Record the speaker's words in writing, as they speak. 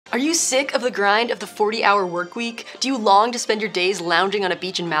Are you sick of the grind of the 40-hour work week? Do you long to spend your days lounging on a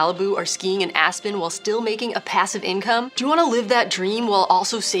beach in Malibu or skiing in Aspen while still making a passive income? Do you want to live that dream while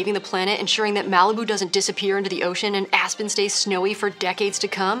also saving the planet, ensuring that Malibu doesn't disappear into the ocean and Aspen stays snowy for decades to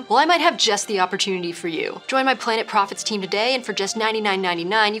come? Well, I might have just the opportunity for you. Join my Planet Profits team today, and for just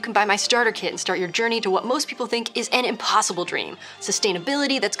 $99.99, you can buy my starter kit and start your journey to what most people think is an impossible dream: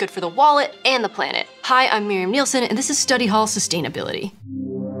 sustainability that's good for the wallet and the planet. Hi, I'm Miriam Nielsen, and this is Study Hall Sustainability.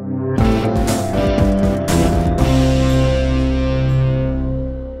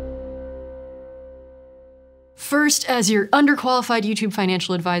 First, as your underqualified YouTube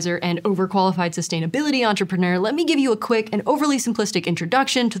financial advisor and overqualified sustainability entrepreneur, let me give you a quick and overly simplistic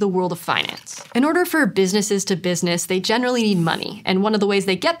introduction to the world of finance. In order for businesses to business, they generally need money, and one of the ways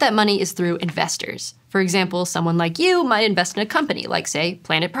they get that money is through investors. For example, someone like you might invest in a company, like say,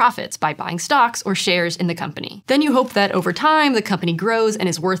 Planet Profits, by buying stocks or shares in the company. Then you hope that over time, the company grows and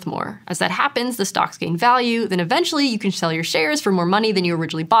is worth more. As that happens, the stocks gain value, then eventually you can sell your shares for more money than you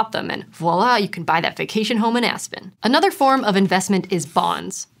originally bought them, and voila, you can buy that vacation home in Aspen. Another form of investment is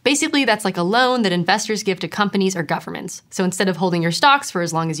bonds. Basically, that's like a loan that investors give to companies or governments. So instead of holding your stocks for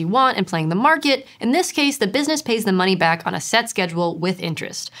as long as you want and playing the market, in this case, the business pays the money back on a set schedule with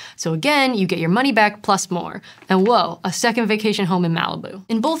interest. So again, you get your money back plus more. And whoa, a second vacation home in Malibu.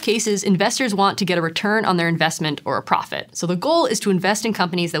 In both cases, investors want to get a return on their investment or a profit. So the goal is to invest in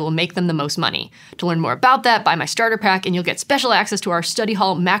companies that will make them the most money. To learn more about that, buy my starter pack and you'll get special access to our Study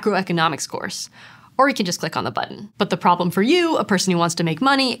Hall macroeconomics course. Or you can just click on the button. But the problem for you, a person who wants to make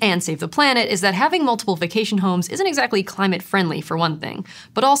money and save the planet, is that having multiple vacation homes isn't exactly climate friendly, for one thing.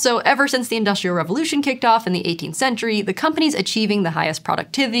 But also, ever since the Industrial Revolution kicked off in the 18th century, the companies achieving the highest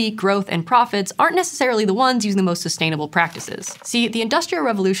productivity, growth, and profits aren't necessarily the ones using the most sustainable practices. See, the Industrial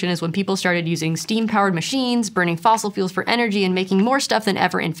Revolution is when people started using steam-powered machines, burning fossil fuels for energy, and making more stuff than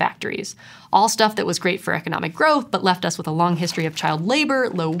ever in factories. All stuff that was great for economic growth, but left us with a long history of child labor,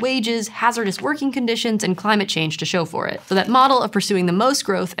 low wages, hazardous working conditions, and climate change to show for it. So that model of pursuing the most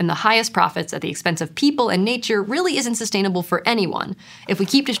growth and the highest profits at the expense of people and nature really isn't sustainable for anyone. If we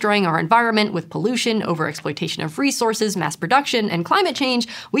keep destroying our environment with pollution, overexploitation of resources, mass production, and climate change,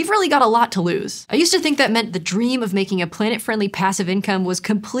 we've really got a lot to lose. I used to think that meant the dream of making a planet-friendly passive income was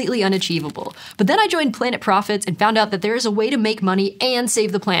completely unachievable. But then I joined Planet Profits and found out that there is a way to make money and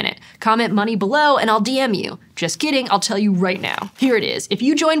save the planet. Comment money below and I'll DM you. Just kidding, I'll tell you right now. Here it is. If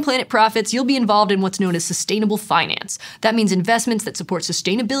you join Planet Profits, you'll be involved in what's known as sustainable finance. That means investments that support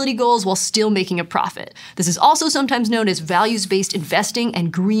sustainability goals while still making a profit. This is also sometimes known as values-based investing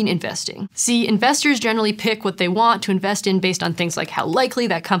and green investing. See, investors generally pick what they want to invest in based on things like how likely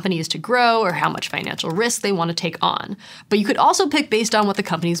that company is to grow or how much financial risk they want to take on. But you could also pick based on what the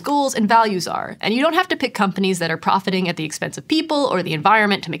company's goals and values are. And you don't have to pick companies that are profiting at the expense of people or the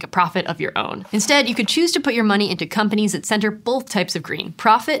environment to make a profit of your own. Instead, you could choose to put your money into companies that center both types of green,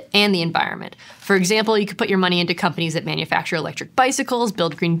 profit and the environment. For example, you could put your money into companies that manufacture electric bicycles,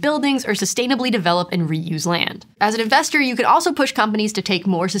 build green buildings, or sustainably develop and reuse land. As an investor, you could also push companies to take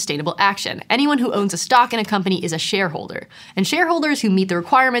more sustainable action. Anyone who owns a stock in a company is a shareholder. And shareholders who meet the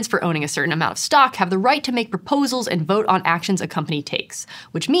requirements for owning a certain amount of stock have the right to make proposals and vote on actions a company takes,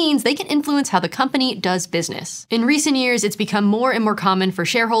 which means they can influence how the company does business. In recent years, it's become more and more common for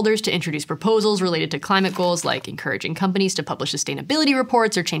shareholders to introduce proposals related to climate goals, like encouraging companies to publish sustainability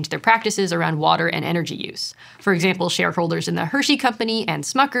reports or change their practices around water and energy use. For example, shareholders in the Hershey Company and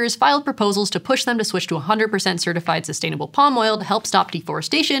Smuckers filed proposals to push them to switch to 100% certified sustainable palm oil to help stop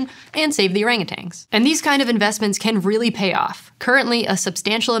deforestation and save the orangutans. And these kind of investments can really pay off. Currently, a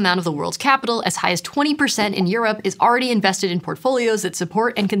substantial amount of the world's capital, as high as 20% in Europe, is already invested in portfolios that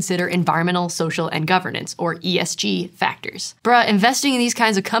support and consider environmental, social, and governance, or ESG, factors. Bruh, investing in these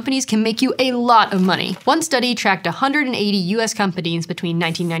kinds of companies can make you a lot of money. One study tracked 180 US companies between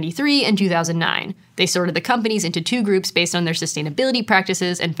 1993 and 2009. They sorted the companies into two groups based on their sustainability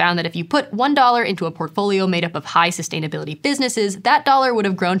practices and found that if you put $1 into a portfolio made up of high sustainability businesses, that dollar would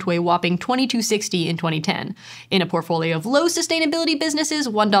have grown to a whopping $22.60 in 2010. In a portfolio of low sustainability businesses,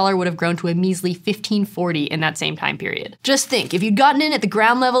 $1 would have grown to a measly $15.40 in that same time period. Just think, if you'd gotten in at the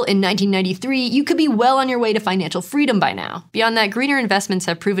ground level in 1993, you could be well on your way to financial freedom by now. Beyond that, greener investments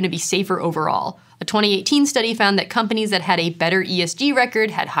have proven to be safer overall. A 2018 study found that companies that had a better ESG record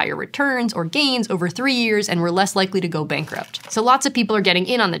had higher returns or gains over 3 years and were less likely to go bankrupt. So lots of people are getting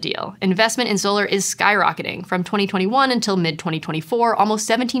in on the deal. Investment in solar is skyrocketing. From 2021 until mid-2024, almost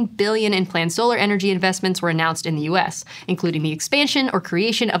 $17 billion in planned solar energy investments were announced in the US, including the expansion or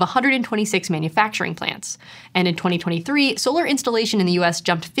creation of 126 manufacturing plants. And in 2023, solar installation in the US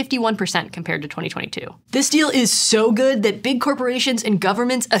jumped 51% compared to 2022. This deal is so good that big corporations and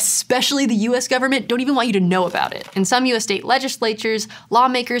governments, especially the US government, don't even want you to know about it. In some US state legislatures,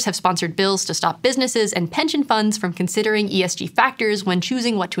 lawmakers have sponsored bills to stop businesses and pension funds from considering ESG factors when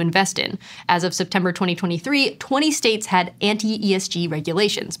choosing what to invest in. As of September 2023, 20 states had anti-ESG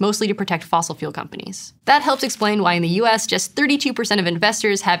regulations, mostly to protect fossil fuel companies. That helps explain why in the US, just 32% of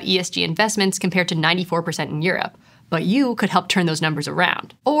investors have ESG investments compared to 94% in Europe. But you could help turn those numbers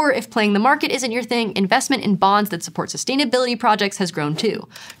around. Or if playing the market isn't your thing, investment in bonds that support sustainability projects has grown too.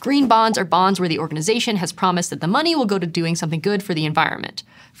 Green bonds are bonds where the organization has promised that the money will go to doing something good for the environment.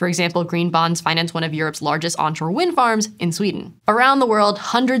 For example, green bonds finance one of Europe's largest onshore wind farms in Sweden. Around the world,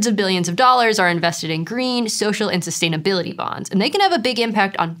 hundreds of billions of dollars are invested in green, social, and sustainability bonds, and they can have a big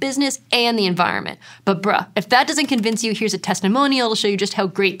impact on business and the environment. But bruh, if that doesn't convince you, here's a testimonial to show you just how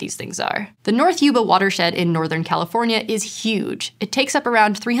great these things are. The North Yuba watershed in Northern California is huge. It takes up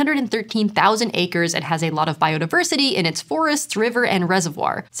around 313,000 acres and has a lot of biodiversity in its forests, river, and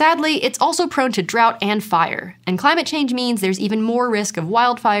reservoir. Sadly, it's also prone to drought and fire. And climate change means there's even more risk of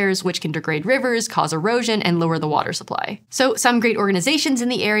wildfires, which can degrade rivers, cause erosion, and lower the water supply. So some great organizations in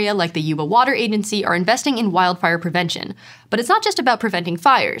the area, like the Yuba Water Agency, are investing in wildfire prevention. But it's not just about preventing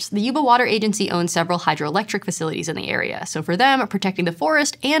fires. The Yuba Water Agency owns several hydroelectric facilities in the area, so for them, protecting the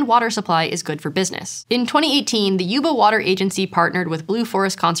forest and water supply is good for business. In 2018, the Yuba Water Agency partnered with Blue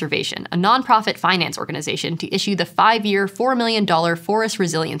Forest Conservation, a nonprofit finance organization, to issue the 5-year, $4 million Forest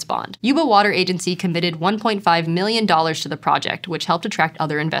Resilience Bond. Yuba Water Agency committed $1.5 million to the project, which helped attract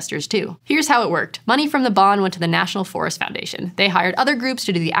other investors too. Here's how it worked. Money from the bond went to the National Forest Foundation. They hired other groups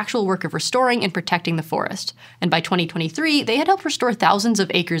to do the actual work of restoring and protecting the forest. And by 2023, they had helped restore thousands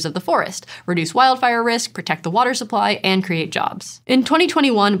of acres of the forest, reduce wildfire risk, protect the water supply, and create jobs. In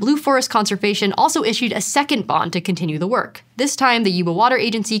 2021, Blue Forest Conservation also issued a second bond to continue the work. This time, the Yuba Water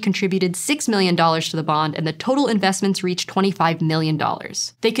Agency contributed $6 million to the bond, and the total investments reached $25 million.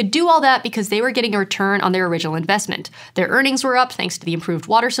 They could do all that because they were getting a return on their original investment. Their earnings were up thanks to the improved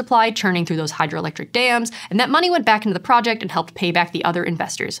water supply churning through those hydroelectric dams, and that money went back into the project and helped pay back the other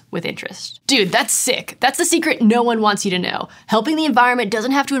investors with interest. Dude, that's sick. That's the secret no one wants you to know. Helping the environment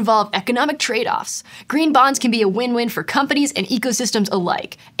doesn't have to involve economic trade-offs. Green bonds can be a win-win for companies and ecosystems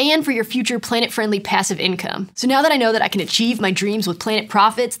alike, and for your future planet-friendly passive income. So now that I know that I can achieve my dreams with Planet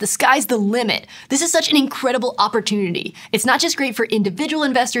Profits, the sky's the limit. This is such an incredible opportunity. It's not just great for individual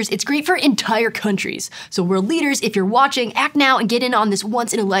investors, it's great for entire countries. So world leaders, if you're watching, act now and get in on this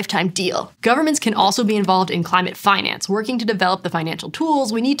once-in-a-lifetime deal. Governments can also be involved in climate finance, working to develop the financial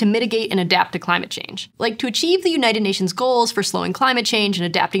tools we need to mitigate and adapt to climate change. Like to achieve the United Nations goals for slowing climate change and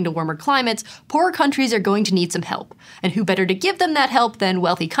adapting to warmer climates, poorer countries are going to need some help. And who better to give them that help than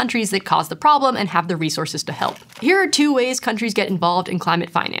wealthy countries that cause the problem and have the resources to help? Here are 2 ways countries get involved in climate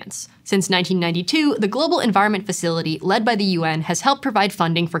finance. Since 1992, the Global Environment Facility, led by the UN, has helped provide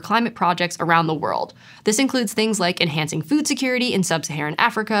funding for climate projects around the world. This includes things like enhancing food security in sub-Saharan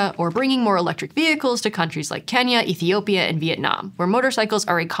Africa, or bringing more electric vehicles to countries like Kenya, Ethiopia, and Vietnam, where motorcycles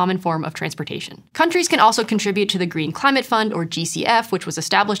are a common form of transportation. Countries can also contribute to the Green Climate Fund, or GCF, which was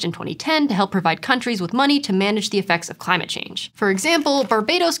established in 2010 to help provide countries with money to manage the effects of climate change. For example,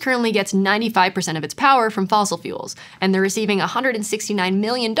 Barbados currently gets 95% of its power from fossil fuels, and they're receiving $169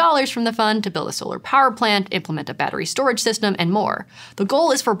 million from the fund to build a solar power plant, implement a battery storage system, and more. The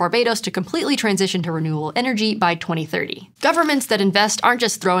goal is for Barbados to completely transition to renewable energy by 2030. Governments that invest aren't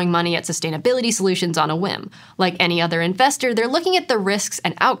just throwing money at sustainability solutions on a whim. Like any other investor, they're looking at the risks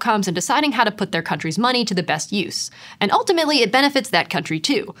and outcomes and deciding how to put their country's money to the best use. And ultimately, it benefits that country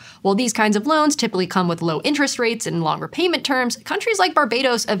too. While these kinds of loans typically come with low interest rates and long repayment terms, countries like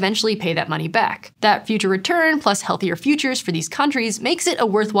Barbados eventually pay that money back. That future return plus healthier futures for these countries makes it a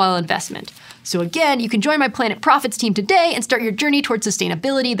worthwhile investment. So again, you can join my Planet Profits team today and start your journey towards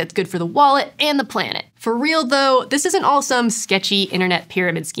sustainability that's good for the wallet and the planet. For real though, this isn't all some sketchy internet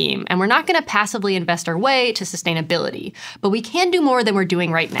pyramid scheme, and we're not gonna passively invest our way to sustainability, but we can do more than we're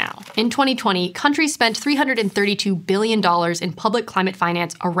doing right now. In 2020, countries spent $332 billion in public climate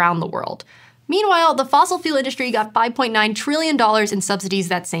finance around the world. Meanwhile, the fossil fuel industry got $5.9 trillion in subsidies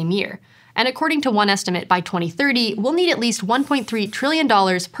that same year. And according to one estimate, by 2030, we'll need at least $1.3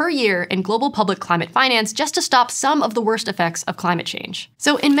 trillion per year in global public climate finance just to stop some of the worst effects of climate change.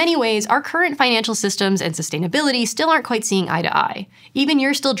 So in many ways, our current financial systems and sustainability still aren't quite seeing eye to eye. Even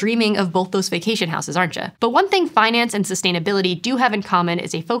you're still dreaming of both those vacation houses, aren't you? But one thing finance and sustainability do have in common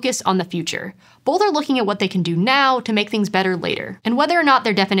is a focus on the future. Both are looking at what they can do now to make things better later. And whether or not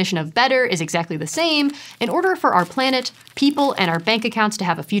their definition of better is exactly the same, in order for our planet, people, and our bank accounts to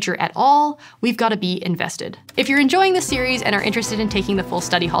have a future at all, we've got to be invested. If you're enjoying this series and are interested in taking the full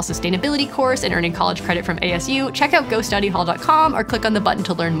study hall sustainability course and earning college credit from ASU, check out gostudyhall.com or click on the button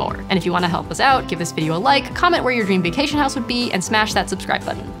to learn more. And if you want to help us out, give this video a like, comment where your dream vacation house would be, and smash that subscribe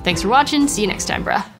button. Thanks for watching, see you next time, bruh.